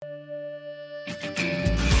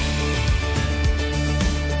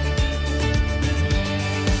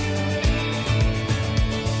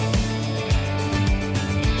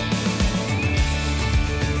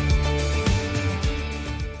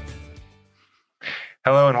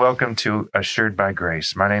Hello and welcome to Assured by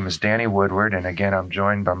Grace. My name is Danny Woodward, and again, I'm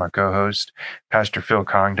joined by my co-host, Pastor Phil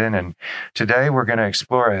Congdon. And today we're going to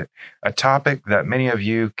explore a topic that many of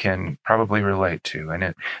you can probably relate to.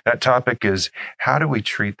 And that topic is, how do we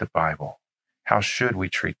treat the Bible? How should we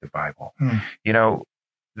treat the Bible? You know,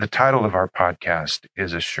 the title of our podcast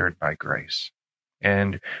is Assured by Grace.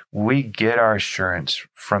 And we get our assurance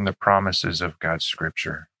from the promises of God's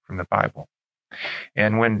scripture, from the Bible.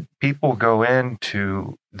 And when people go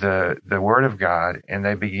into the Word of God and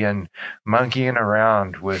they begin monkeying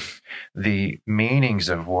around with the meanings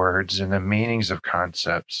of words and the meanings of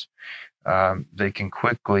concepts, they can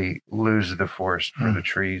quickly lose the forest for the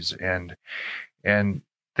trees, and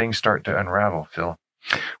things start to unravel. Phil,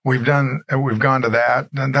 we've gone to that,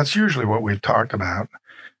 and that's usually what we've talked about.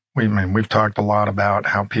 We've talked a lot about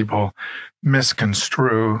how people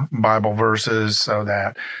misconstrue Bible verses so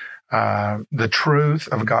that the truth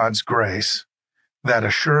of God's grace that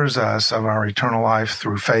assures us of our eternal life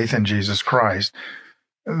through faith in Jesus Christ,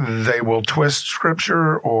 they will twist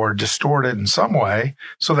Scripture or distort it in some way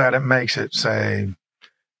so that it makes it say,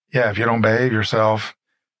 yeah, if you don't behave yourself,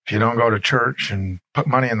 if you don't go to church and put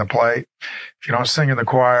money in the plate, if you don't sing in the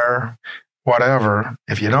choir, whatever,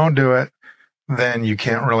 if you don't do it, then you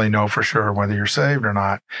can't really know for sure whether you're saved or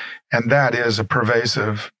not. And that is a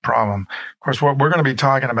pervasive problem. Of course, what we're going to be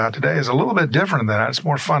talking about today is a little bit different than that. It's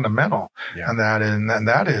more fundamental. Yeah. And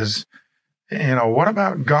that is, what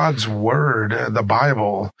about God's word, the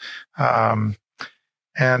Bible?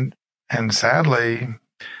 And sadly,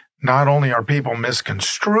 not only are people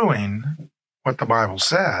misconstruing what the Bible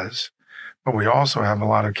says, but we also have a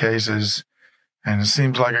lot of cases, and it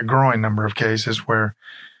seems like a growing number of cases where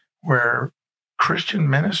Christian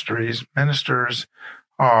ministers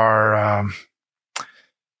are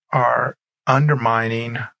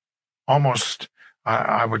undermining, almost,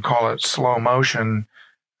 I would call it slow motion,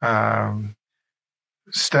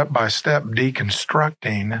 step by step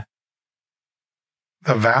deconstructing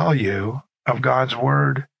the value of God's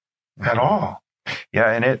word at all. Yeah,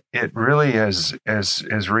 and it really has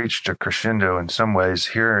reached a crescendo in some ways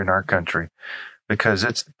here in our country, because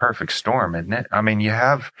it's the perfect storm, isn't it? I mean, you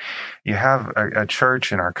have a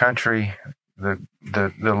church in our country, the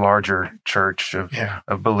larger church of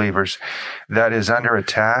believers, that is under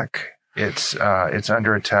attack. It's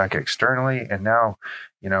under attack externally, and now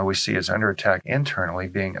we see it's under attack internally,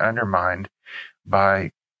 being undermined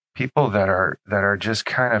by people that are just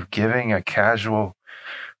kind of giving a casual,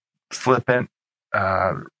 flippant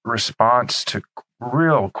response to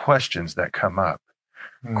real questions that come up,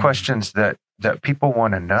 questions that people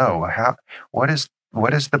want to know. What does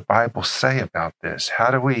the Bible say about this?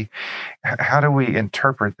 How do we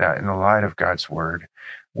interpret that in the light of God's word?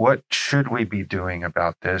 What should we be doing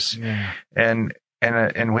about this? Yeah. And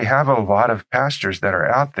we have a lot of pastors that are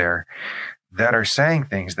out there that are saying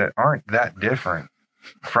things that aren't that different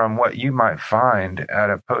from what you might find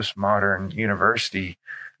at a postmodern university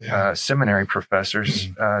seminary professor's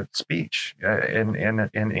speech in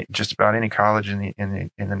just about any college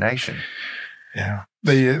in the nation. Yeah,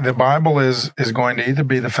 the Bible is going to either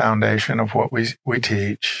be the foundation of what we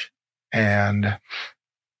teach, and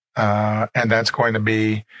that's going to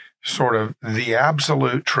be sort of the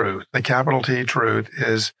absolute truth. The capital T truth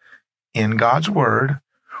is in God's word.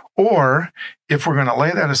 Or if we're going to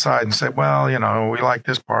lay that aside and say, well, we like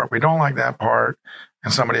this part, we don't like that part,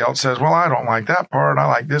 and somebody else says, well, I don't like that part, I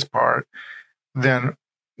like this part, then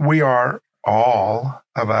we are, all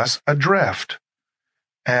of us, adrift.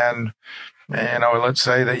 And let's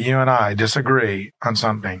say that you and I disagree on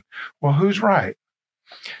something. Well, who's right?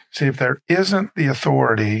 See, if there isn't the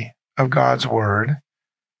authority of God's word,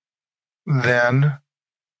 then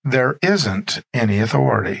there isn't any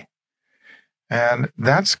authority. And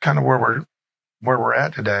that's kind of where we're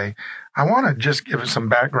at today. I want to just give some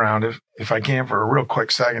background, if I can, for a real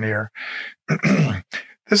quick second here.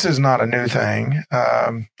 This is not a new thing.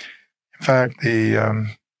 In fact,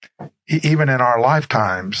 even in our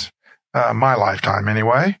lifetimes, my lifetime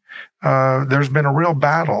anyway, there's been a real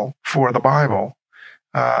battle for the Bible.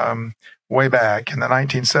 Way back in the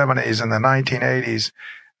 1970s and the 1980s,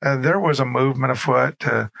 there was a movement afoot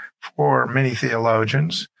for many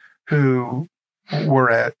theologians who were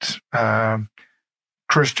at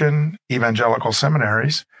Christian evangelical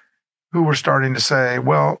seminaries who were starting to say,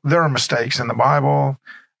 well, there are mistakes in the Bible.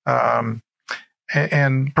 And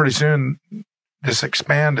pretty soon this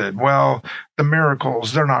expanded. Well, the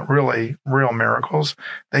miracles, they're not really real miracles.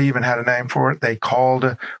 They even had a name for it. They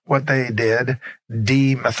called what they did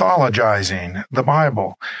demythologizing the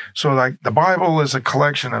Bible. So like the Bible is a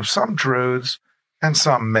collection of some truths and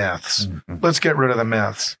some myths. Mm-hmm. Let's get rid of the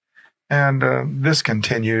myths. And this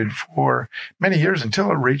continued for many years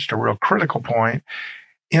until it reached a real critical point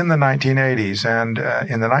in the 1980s. And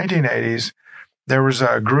in the 1980s, there was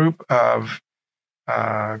a group of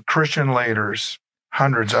Christian leaders,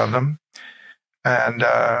 hundreds of them, and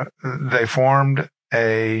they formed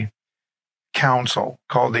a council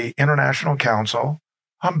called the International Council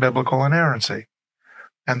on Biblical Inerrancy.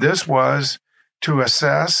 And this was to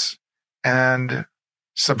assess and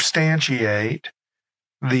substantiate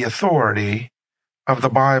the authority of the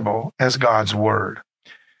Bible as God's Word.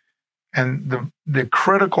 And the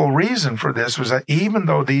critical reason for this was that even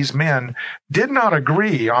though these men did not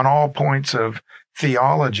agree on all points of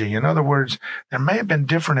theology, in other words, there may have been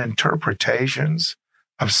different interpretations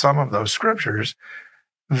of some of those scriptures,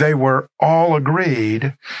 they were all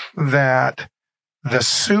agreed that the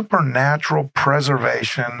supernatural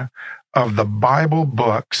preservation of the Bible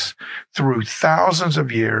books through thousands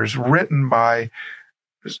of years, written by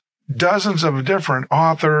dozens of different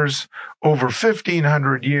authors over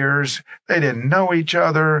 1,500 years. They didn't know each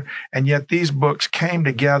other, and yet these books came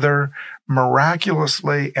together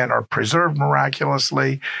miraculously and are preserved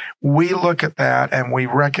miraculously. We look at that and we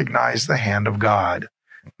recognize the hand of God.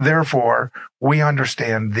 Therefore, we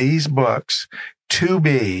understand these books to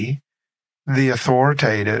be the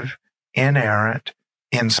authoritative, inerrant,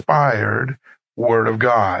 inspired Word of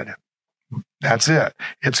God. That's it.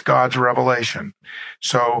 It's God's revelation.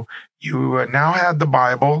 So you now had the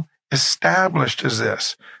Bible established as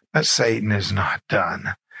this, but Satan is not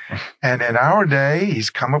done. And in our day, he's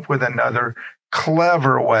come up with another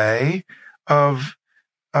clever way of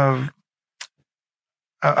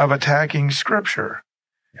attacking Scripture.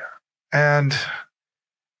 And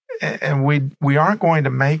we aren't going to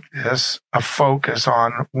make this a focus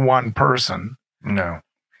on one person. No.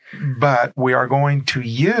 But we are going to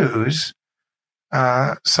use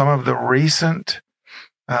some of the recent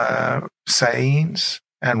sayings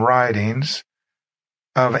and writings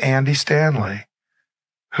of Andy Stanley,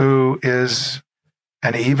 who is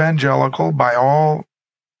an evangelical by all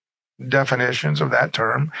definitions of that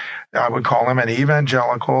term. I would call him an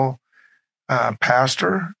evangelical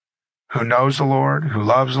pastor who knows the Lord, who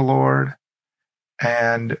loves the Lord.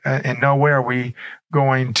 And in no way are we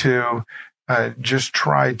going to just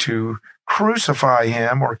try to crucify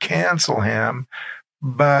him or cancel him,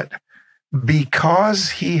 but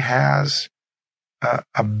because he has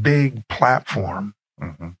a big platform,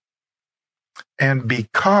 and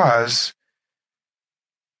because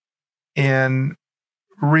in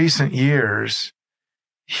recent years,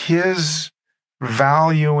 his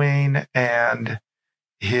valuing and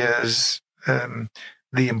his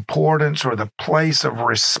the importance or the place of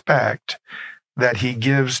respect that he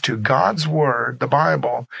gives to God's Word, the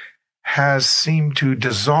Bible, has seemed to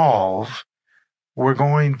dissolve. We're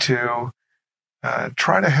going to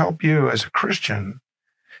try to help you as a Christian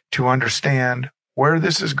to understand where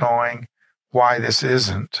this is going, why this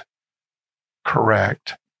isn't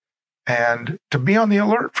correct, and to be on the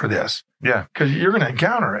alert for this. Yeah. Because you're going to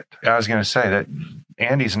encounter it. I was going to say that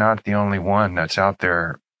Andy's not the only one that's out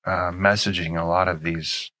there messaging a lot of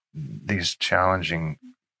these challenging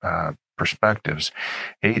perspectives.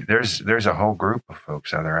 There's a whole group of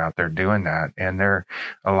folks that are out there doing that, and a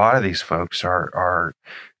lot of these folks are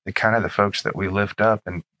the kind of the folks that we lift up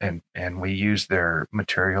and we use their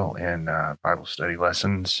material in Bible study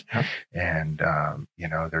lessons. Yep. And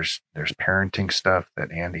there's parenting stuff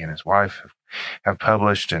that Andy and his wife have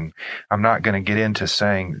published, and I'm not going to get into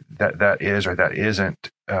saying that is or that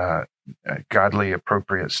isn't godly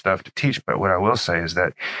appropriate stuff to teach, but what I will say is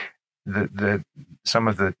that the some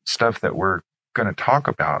of the stuff that we're going to talk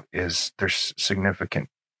about is there's significant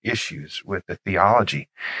issues with the theology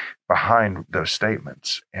behind those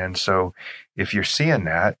statements. And so if you're seeing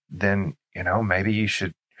that, then maybe you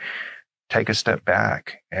should take a step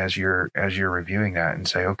back as you're reviewing that and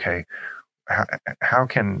say, okay, how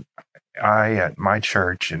can I at my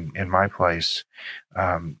church and in my place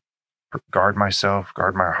guard myself,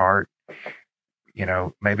 guard my heart?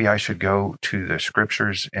 Maybe I should go to the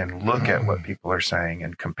scriptures and look at what people are saying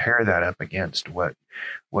and compare that up against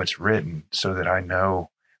what's written, so that I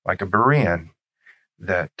know, like a Berean,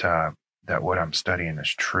 that what I'm studying is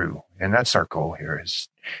true. And that's our goal here,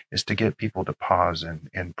 is to get people to pause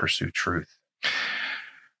and pursue truth.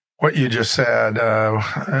 What you just said,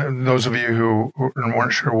 those of you who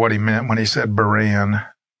weren't sure what he meant when he said Berean,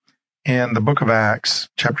 in the book of Acts,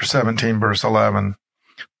 chapter 17, verse 11,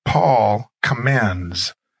 Paul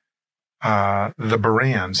commends the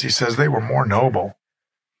Bereans. He says they were more noble.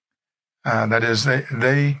 That is,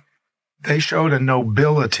 they showed a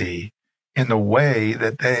nobility in the way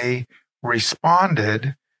that they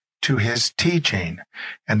responded to his teaching.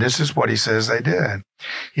 And this is what he says they did.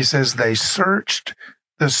 He says they searched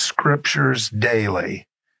the scriptures daily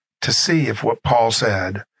to see if what Paul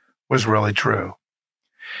said was really true.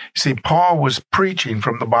 See, Paul was preaching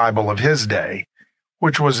from the Bible of his day,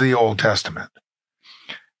 which was the Old Testament,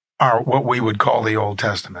 or what we would call the Old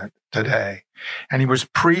Testament today. And he was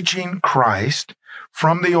preaching Christ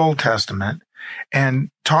from the Old Testament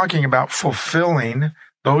and talking about fulfilling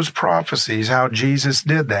those prophecies, how Jesus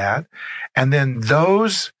did that. And then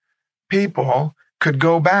those people could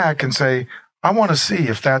go back and say, I want to see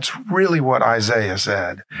if that's really what Isaiah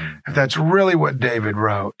said, if that's really what David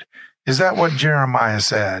wrote. Is that what Jeremiah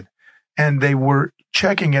said? And they were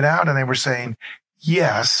checking it out and they were saying,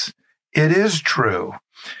 yes, it is true.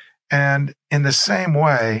 And in the same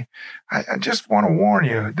way, I just want to warn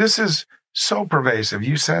you, this is so pervasive.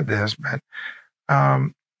 You said this, but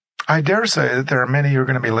I dare say that there are many who are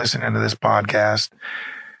going to be listening to this podcast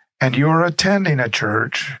and you're attending a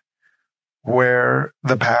church where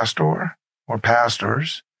the pastor or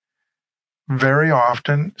pastors very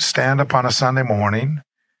often stand up on a Sunday morning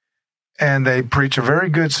and they preach a very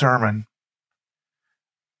good sermon,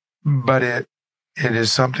 but it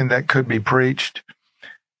is something that could be preached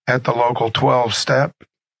at the local 12-step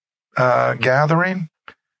gathering,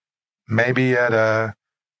 maybe at a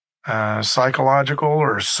psychological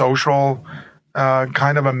or social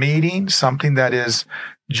kind of a meeting, something that is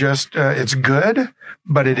just, it's good,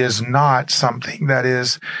 but it is not something that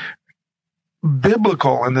is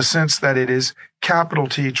biblical in the sense that it is capital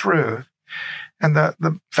T truth. And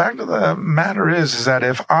the fact of the matter is that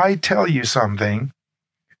if I tell you something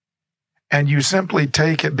and you simply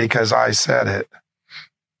take it because I said it,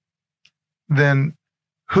 then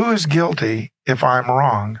who is guilty if I'm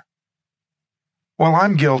wrong? Well,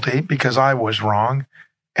 I'm guilty because I was wrong,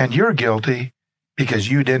 and you're guilty because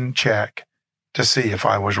you didn't check to see if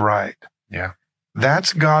I was right. Yeah.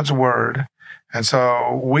 That's God's word. And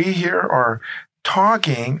so we here are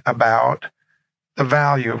talking about the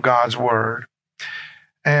value of God's word.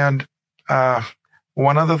 And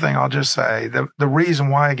one other thing I'll just say, the reason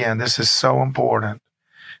why, again, this is so important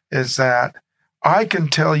is that I can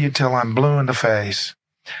tell you till I'm blue in the face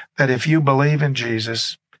that if you believe in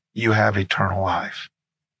Jesus, you have eternal life.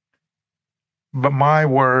 But my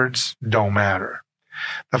words don't matter.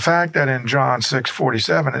 The fact that in John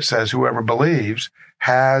 6:47 it says, whoever believes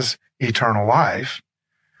has eternal life,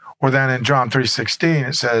 or then in John 3:16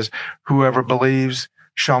 it says, whoever believes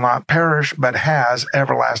shall not perish, but has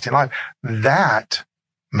everlasting life. That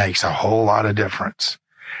makes a whole lot of difference.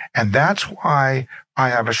 And that's why I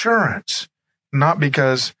have assurance, not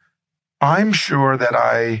because I'm sure that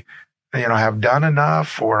I, have done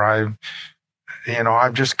enough or I've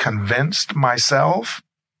just convinced myself.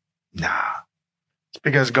 Nah, it's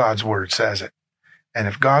because God's word says it. And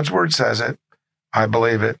if God's word says it, I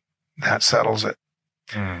believe it. That settles it.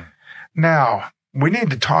 Now, we need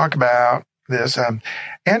to talk about this.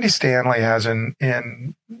 Andy Stanley has again,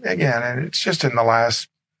 and it's just in the last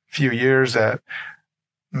few years that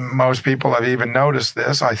most people have even noticed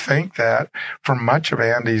this. I think that for much of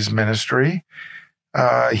Andy's ministry,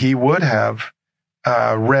 he would have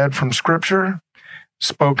read from Scripture,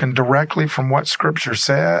 spoken directly from what Scripture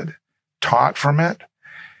said, taught from it.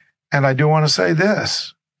 And I do want to say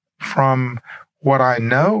this, from what I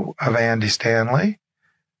know of Andy Stanley,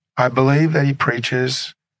 I believe that he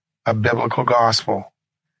preaches a biblical gospel.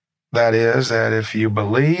 That is, that if you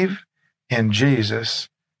believe in Jesus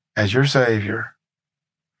as your Savior,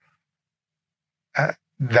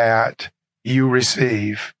 that you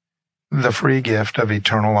receive the free gift of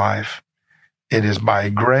eternal life. It is by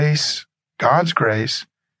grace, God's grace,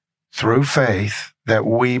 through faith, that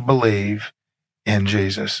we believe in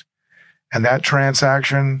Jesus. And that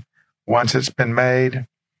transaction, once it's been made,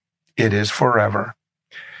 it is forever.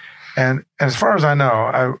 And as far as I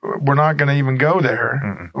know, we're not going to even go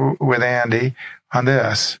there with Andy on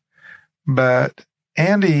this. But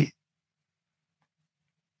Andy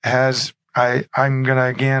has, I'm going to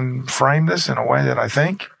again frame this in a way that I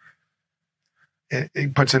think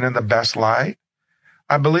it puts it in the best light.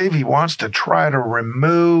 I believe he wants to try to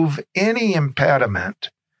remove any impediment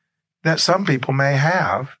that some people may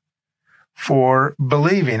have for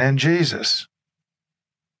believing in Jesus.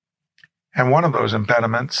 And one of those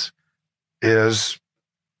impediments is,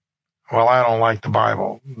 well, I don't like the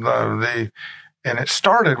Bible. And it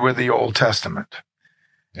started with the Old Testament.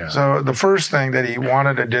 Yeah. So the first thing that he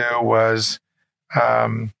wanted to do was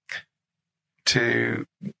to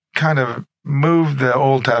kind of move the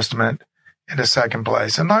Old Testament into second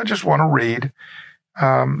place. And I just want to read,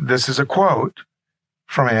 this is a quote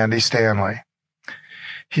from Andy Stanley.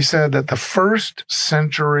 He said that the first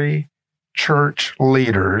century church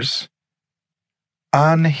leaders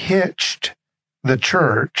unhitched the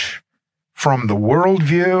church from the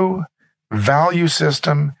worldview, value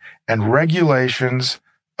system, and regulations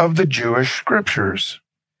of the Jewish scriptures.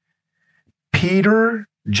 Peter,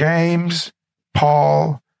 James,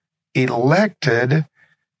 Paul elected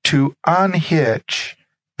to unhitch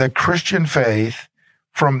the Christian faith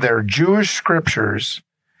from their Jewish scriptures,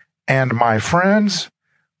 and my friends,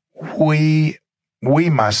 we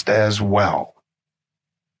must as well.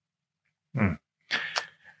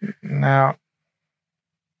 Now,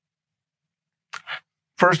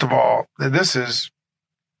 first of all, this is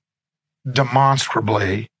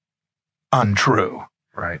demonstrably untrue.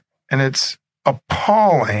 Right. And it's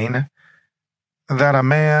appalling that a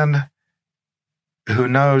man who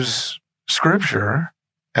knows Scripture,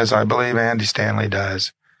 as I believe Andy Stanley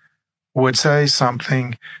does, would say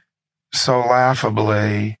something so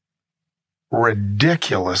laughably,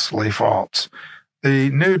 ridiculously false. The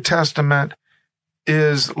New Testament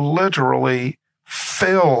is literally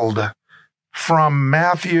filled from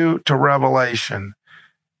Matthew to Revelation.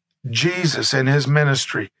 Jesus in his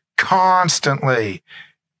ministry constantly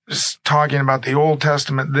talking about the Old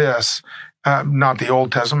Testament, not the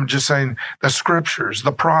Old Testament, just saying the scriptures,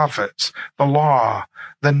 the prophets, the law,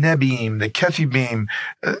 the Nebiim, the Kephibim,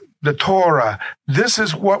 the Torah. This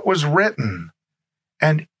is what was written.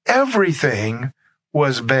 And everything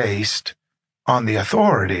was based on the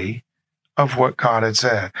authority of what God had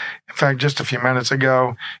said. In fact, just a few minutes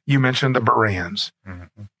ago, you mentioned the Bereans.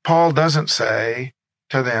 Mm-hmm. Paul doesn't say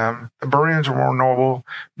to them, the Bereans were more noble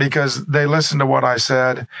because they listened to what I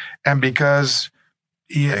said, and because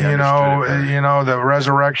you know the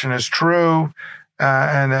resurrection is true,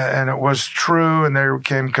 and it was true, and they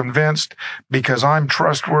became convinced because I'm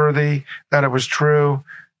trustworthy that it was true,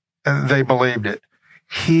 and they believed it.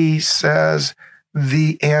 He says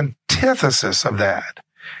the antithesis of that.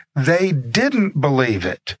 They didn't believe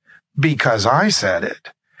it because I said it.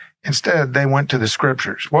 Instead, they went to the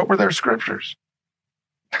scriptures. What were their scriptures?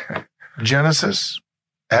 Genesis,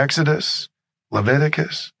 Exodus,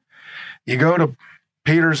 Leviticus. You go to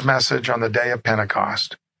Peter's message on the day of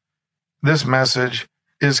Pentecost. This message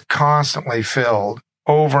is constantly filled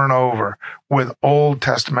over and over with Old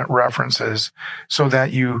Testament references so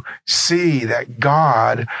that you see that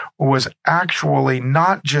God was actually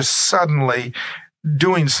not just suddenly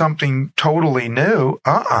doing something totally new.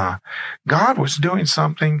 God was doing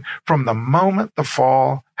something from the moment the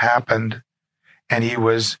fall happened, and he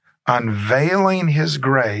was unveiling his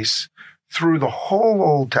grace through the whole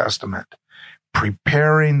Old Testament,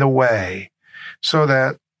 preparing the way so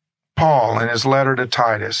that Paul, in his letter to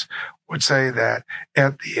Titus, would say that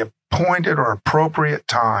at the appointed or appropriate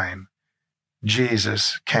time,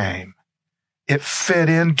 Jesus came. It fit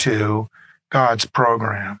into God's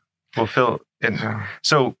program. Well, Phil,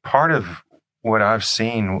 so part of what I've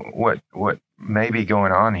seen, what may be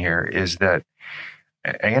going on here is that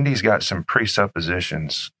Andy's got some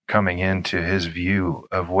presuppositions coming into his view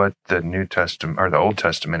of what the New Testament or the Old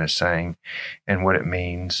Testament is saying and what it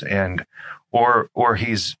means, and or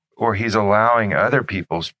he's allowing other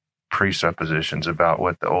people's presuppositions about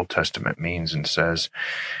what the Old Testament means and says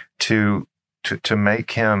to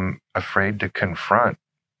make him afraid to confront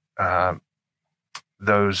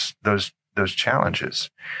those challenges.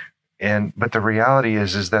 But the reality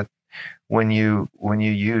is that when you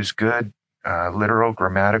use good literal,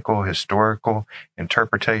 grammatical, historical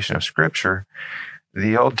interpretation of Scripture,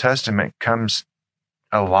 the Old Testament comes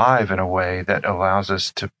alive in a way that allows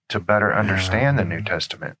us to better understand the New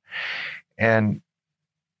Testament. And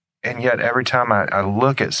yet every time I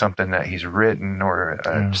look at something that he's written or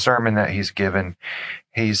a sermon that he's given,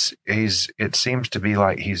 it seems to be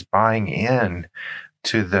like he's buying in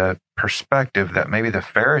to the perspective that maybe the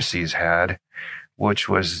Pharisees had, which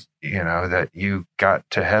was, that you got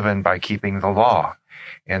to heaven by keeping the law,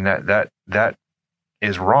 and that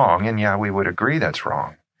is wrong. And yeah, we would agree that's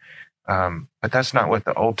wrong. But that's not what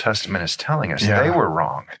the Old Testament is telling us. Yeah. They were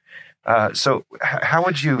wrong. So how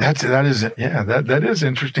would you? That is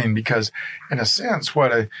interesting, because in a sense,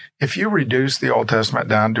 if you reduce the Old Testament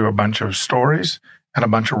down to a bunch of stories and a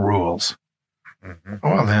bunch of rules,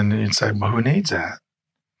 well, then you'd say, well, who needs that?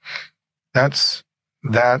 That's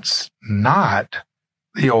not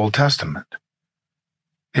the Old Testament.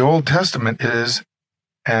 The Old Testament is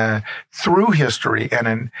through history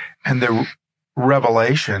and the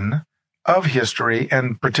revelation of history,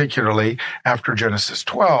 and particularly after Genesis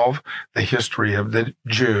 12, the history of the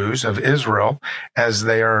Jews of Israel, as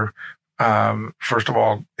they are, first of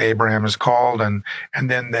all, Abraham is called, and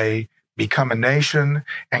then they become a nation,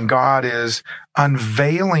 and God is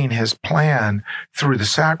unveiling his plan through the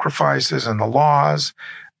sacrifices and the laws,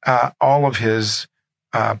 all of his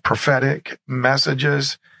prophetic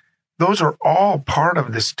messages. Those are all part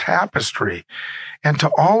of this tapestry. And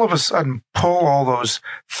to all of a sudden pull all those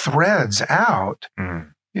threads out,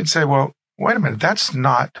 you'd say, well, wait a minute, that's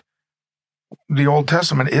not, the Old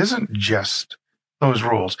Testament isn't just those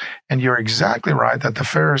rules. And you're exactly right that the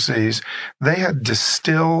Pharisees, they had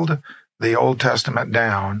distilled the Old Testament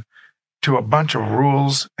down to a bunch of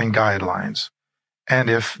rules and guidelines. And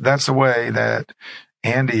if that's the way that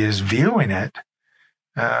Andy is viewing it,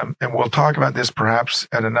 and we'll talk about this perhaps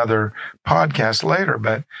at another podcast later,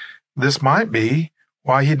 but this might be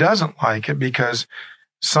why he doesn't like it, because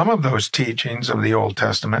some of those teachings of the Old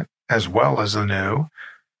Testament, as well as the New,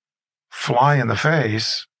 fly in the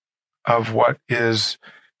face of what is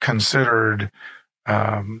considered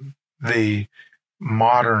the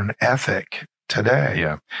modern ethic today.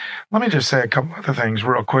 Yeah. Let me just say a couple other things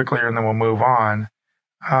real quickly, and then we'll move on.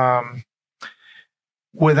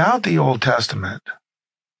 Without the Old Testament,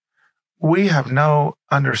 we have no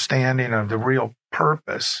understanding of the real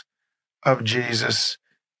purpose of Jesus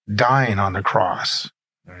dying on the cross.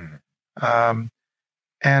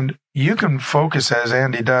 And you can focus, as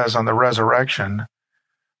Andy does, on the resurrection,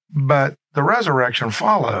 but the resurrection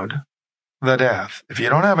followed the death. If you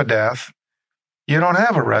don't have a death, you don't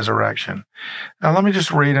have a resurrection. Now, let me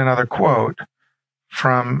just read another quote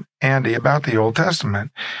from Andy about the Old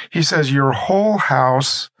Testament. He says, "Your whole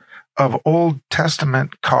house of Old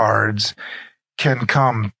Testament cards can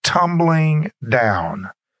come tumbling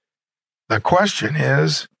down. The question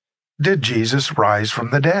is, did Jesus rise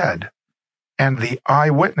from the dead? And the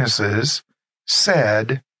eyewitnesses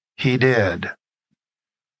said he did."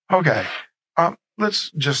 Okay,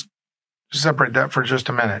 let's just separate that for just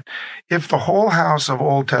a minute. If the whole house of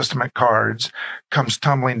Old Testament cards comes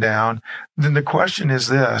tumbling down, then the question is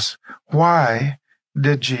this: why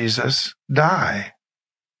did Jesus die?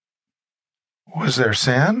 Was there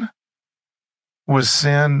sin? Was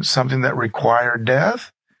sin something that required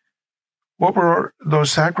death? What were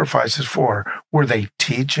those sacrifices for? Were they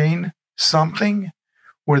teaching something?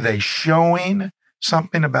 Were they showing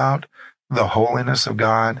something about the holiness of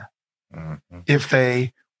God? If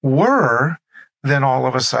they were, then all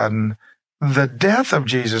of a sudden, the death of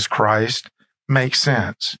Jesus Christ makes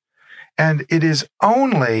sense. And it is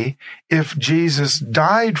only if Jesus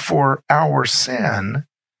died for our sin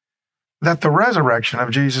that the resurrection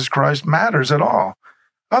of Jesus Christ matters at all.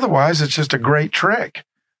 Otherwise, it's just a great trick.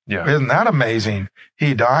 Yeah. Isn't that amazing?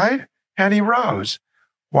 He died and he rose.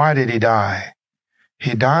 Why did he die?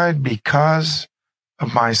 He died because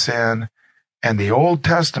of my sin. And the Old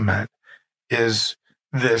Testament is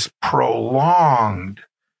this prolonged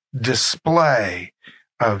display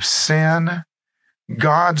of sin,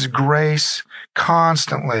 God's grace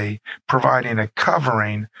constantly providing a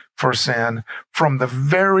covering for sin from the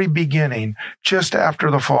very beginning, just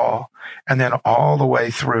after the fall, and then all the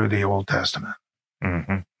way through the Old Testament.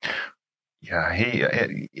 Yeah,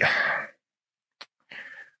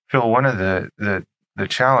 Phil, one of the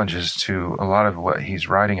challenges to a lot of what he's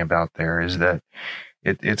writing about there is that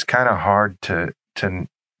it's kind of hard to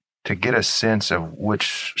get a sense of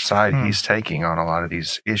which side he's taking on a lot of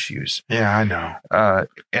these issues. Yeah, I know.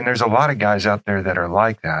 And there's a lot of guys out there that are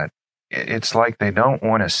like that. It's like they don't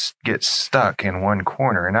want to get stuck in one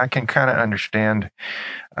corner. And I can kind of understand,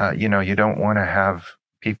 you don't want to have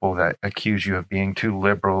people that accuse you of being too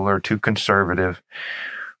liberal or too conservative.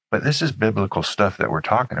 But this is biblical stuff that we're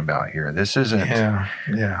talking about here. This isn't.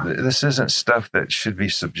 This isn't stuff that should be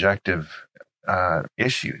subjective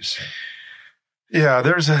issues. Yeah,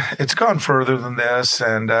 it's gone further than this,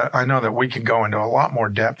 and I know that we could go into a lot more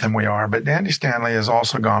depth than we are, but Andy Stanley has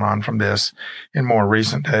also gone on from this in more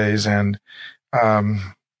recent days, and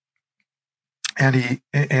he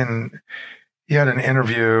had an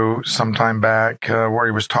interview sometime back where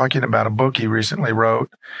he was talking about a book he recently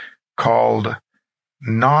wrote called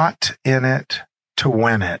 "Not in It to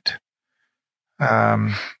Win It,"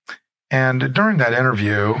 and during that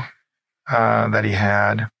interview that he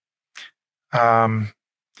had,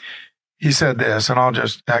 he said this, and I'm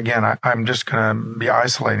just going to be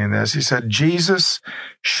isolating this. He said, Jesus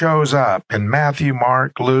shows up in Matthew,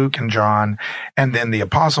 Mark, Luke, and John, and then the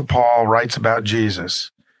Apostle Paul writes about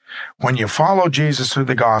Jesus. When you follow Jesus through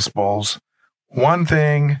the Gospels, one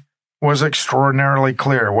thing was extraordinarily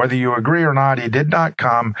clear. Whether you agree or not, he did not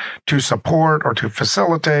come to support or to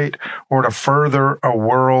facilitate or to further a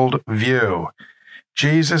world view.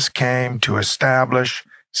 Jesus came to establish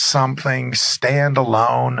something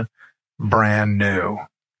standalone, brand new.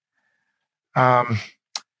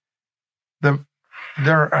 there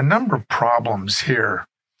are a number of problems here.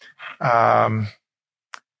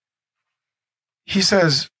 He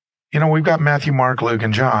says, we've got Matthew, Mark, Luke,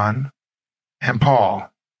 and John, and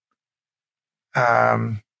Paul.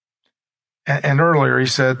 And earlier he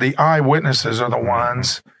said the eyewitnesses are the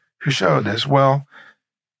ones who showed this. Well,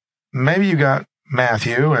 maybe you got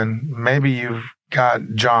Matthew and maybe you've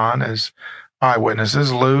got John as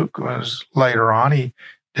eyewitnesses. Luke was later on. He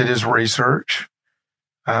did his research.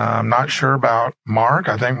 I'm not sure about Mark.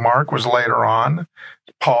 I think Mark was later on.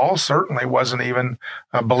 Paul certainly wasn't even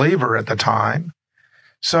a believer at the time.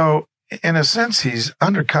 So in a sense, he's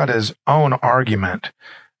undercut his own argument.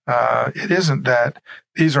 It isn't that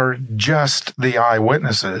these are just the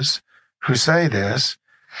eyewitnesses who say this,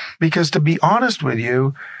 because to be honest with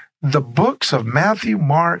you, the books of Matthew,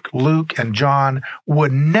 Mark, Luke, and John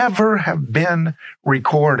would never have been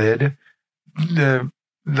recorded. The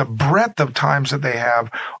breadth of times that they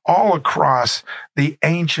have all across the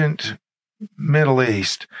ancient Middle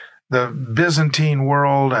East, the Byzantine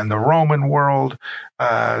world and the Roman world,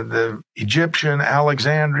 the Egyptian,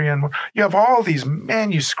 Alexandrian. You have all these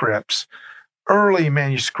manuscripts, early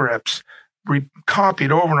manuscripts,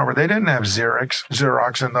 copied over and over. They didn't have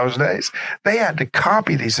Xerox in those days. They had to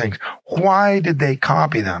copy these things. Why did they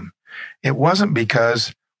copy them? It wasn't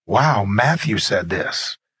because, wow, Matthew said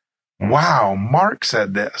this. Wow, Mark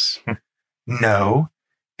said this. No,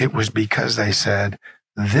 it was because they said,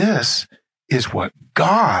 this is what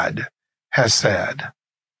God has said.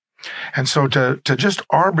 And so to just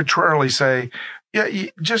arbitrarily say, yeah,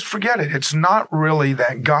 just forget it. It's not really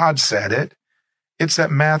that God said it. It's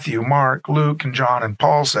that Matthew, Mark, Luke, and John, and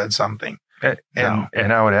Paul said something. And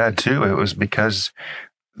I would add too, it was because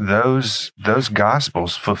those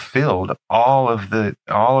Gospels fulfilled all of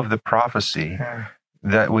the prophecy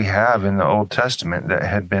that we have in the Old Testament that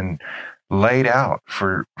had been laid out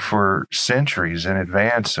for centuries in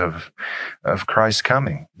advance of Christ's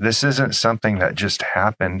coming. This isn't something that just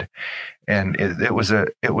happened, and it was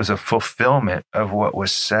a fulfillment of what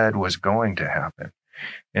was said was going to happen.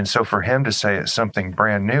 And so for him to say it's something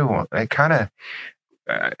brand new, it kind of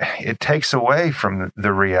it takes away from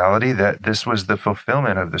the reality that this was the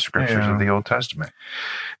fulfillment of the scriptures of the Old Testament.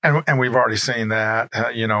 And we've already seen that,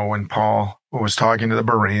 when Paul was talking to the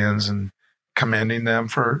Bereans and commending them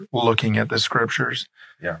for looking at the scriptures.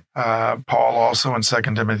 Yeah. Paul also in 2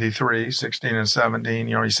 Timothy 3:16 and 17,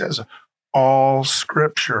 he says, all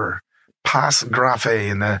scripture, pas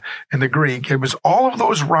graphe in the Greek, it was all of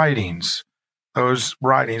those writings,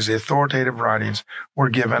 the authoritative writings, were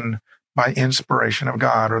given by inspiration of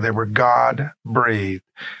God, or they were God-breathed.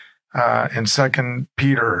 In 2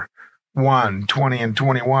 Peter 1:20 and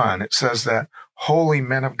 21, it says that holy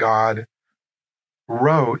men of God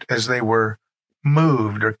wrote as they were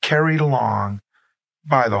moved or carried along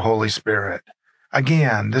by the Holy Spirit.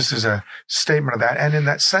 Again, this is a statement of that. And in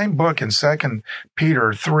that same book, in 2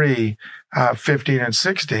 Peter 3:15 and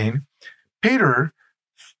 16, Peter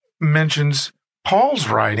mentions Paul's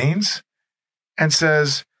writings and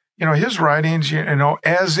says, his writings,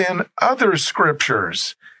 as in other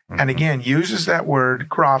scriptures. And again, uses that word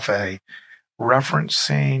graphe,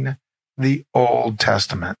 referencing the Old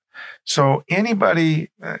Testament. So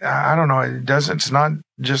anybody, I don't know, it's not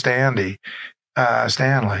just Andy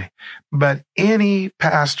Stanley, but any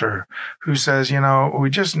pastor who says, we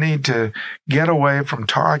just need to get away from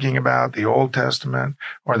talking about the Old Testament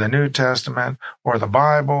or the New Testament or the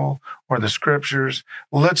Bible or the scriptures.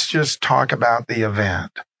 Let's just talk about the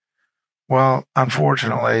event. Well,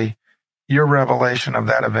 unfortunately, your revelation of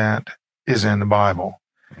that event is in the Bible.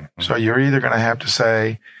 So you're either going to have to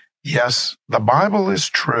say, yes, the Bible is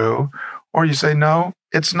true, or you say, no,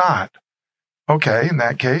 it's not. Okay, in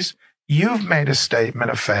that case, you've made a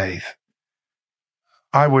statement of faith.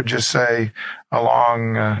 I would just say,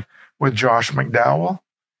 along with Josh McDowell,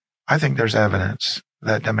 I think there's evidence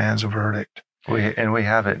that demands a verdict. We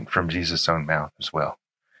have it from Jesus' own mouth as well.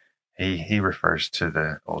 He refers to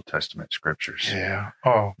the Old Testament scriptures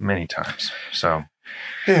many times. So,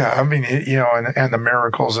 yeah, I mean, and the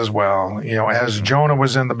miracles as well. As Jonah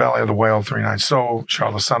was in the belly of the whale 3 nights, so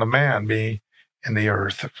shall the Son of Man be in the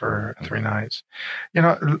earth for 3 nights.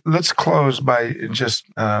 Let's close by just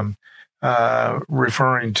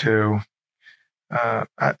referring to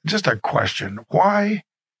just a question. Why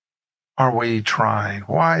are we trying?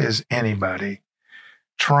 Why is anybody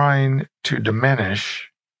trying to diminish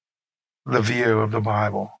the view of the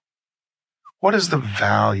Bible? What is the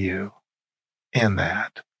value in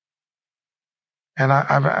that? And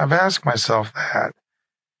I've asked myself that.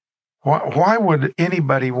 Why would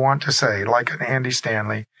anybody want to say, like an Andy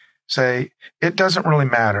Stanley, say, it doesn't really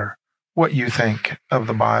matter what you think of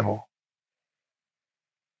the Bible?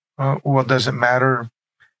 Well, does it matter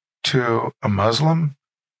to a Muslim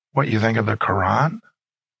what you think of the Quran?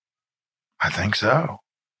 I think so.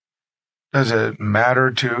 Does it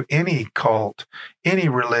matter to any cult, any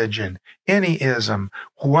religion, any ism,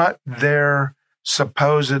 what their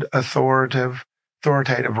supposed authoritative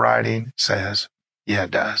writing says? Yeah,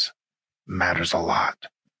 it does. Matters a lot.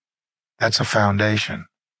 That's a foundation.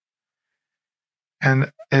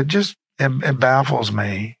 And it baffles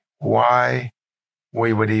me why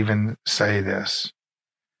we would even say this.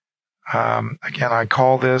 Again, I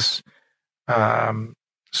call this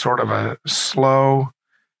sort of a slow,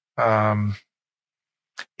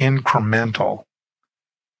 incremental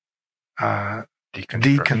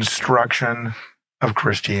deconstruction of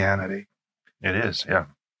Christianity. It is, yeah.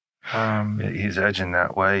 He's edging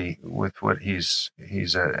that way with what he's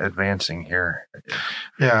advancing here.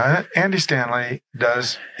 Yeah, Andy Stanley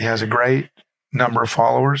does. He has a great number of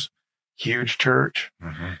followers, huge church.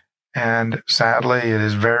 Mm-hmm. And sadly, it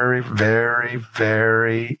is very, very,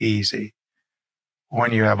 very easy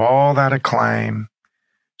when you have all that acclaim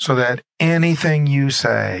so that anything you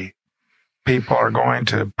say, people are going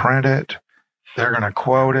to print it, they're going to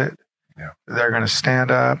quote it, they're going to stand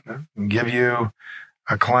up and give you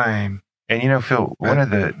acclaim. And, you know, Phil, one of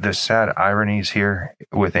the sad ironies here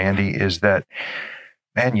with Andy is that,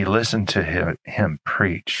 man, you listen to him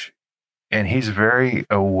preach, and he's very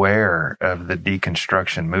aware of the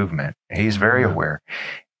deconstruction movement. He's very aware.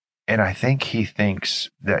 And I think he thinks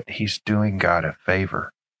that he's doing God a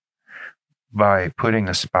favor by putting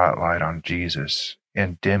the spotlight on Jesus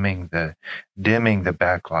and dimming the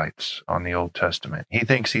backlights on the Old Testament. He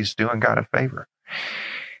thinks he's doing God a favor.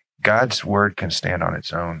 God's word can stand on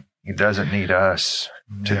its own. He doesn't need us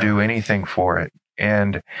to do anything for it.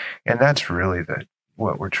 And that's really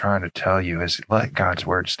what we're trying to tell you is let God's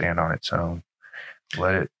word stand on its own.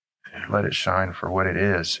 Let it shine for what it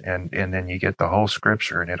is. And then you get the whole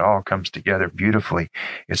scripture and it all comes together beautifully.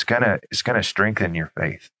 It's gonna strengthen your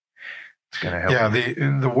faith. It's gonna help. Yeah,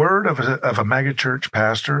 the word of a megachurch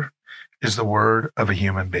pastor is the word of a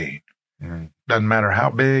human being. Doesn't matter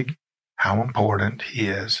how big, how important he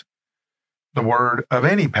is. The word of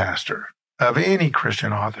any pastor, of any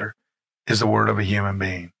Christian author, is the word of a human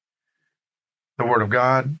being. The word of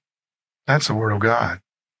God, that's the word of God.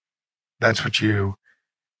 That's what you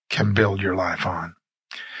can build your life on.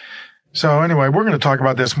 So anyway, we're going to talk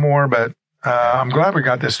about this more, but I'm glad we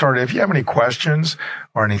got this started. If you have any questions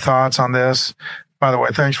or any thoughts on this, by the way,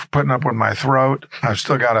 thanks for putting up with my throat. I've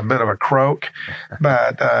still got a bit of a croak,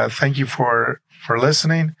 but thank you for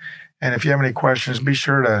listening. And if you have any questions, be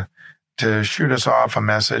sure to shoot us off a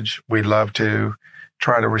message. We'd love to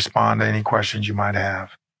try to respond to any questions you might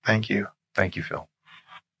have. Thank you. Thank you, Phil.